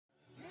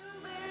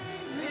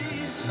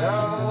so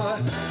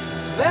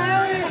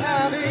very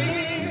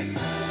happy.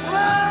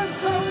 I'm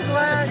so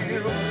glad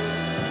you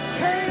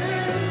came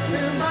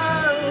into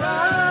my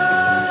life.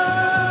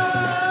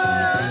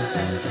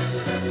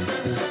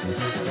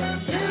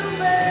 You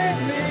made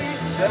me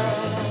so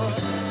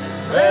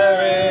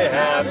very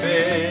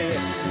happy.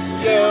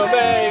 You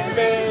make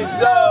me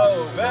so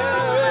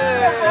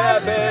very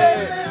happy.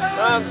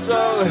 I'm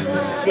so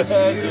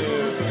glad you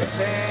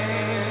came.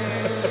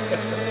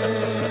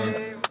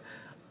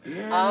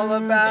 All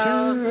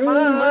about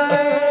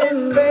my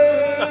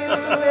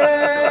face,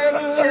 neck,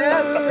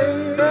 chest,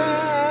 and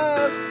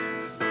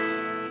breasts.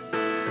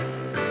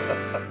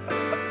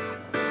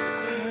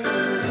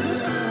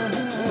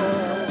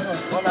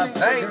 Wanna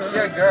thank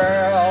you,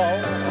 girl.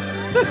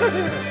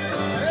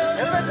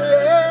 Every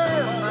day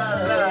of my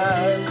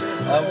life,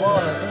 I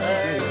wanna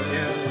thank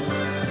you.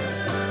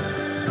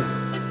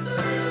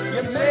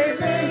 You made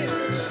me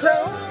so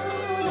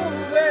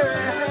very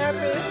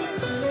happy.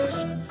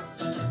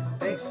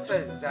 Thanks to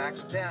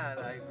Zach's dad,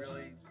 I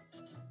really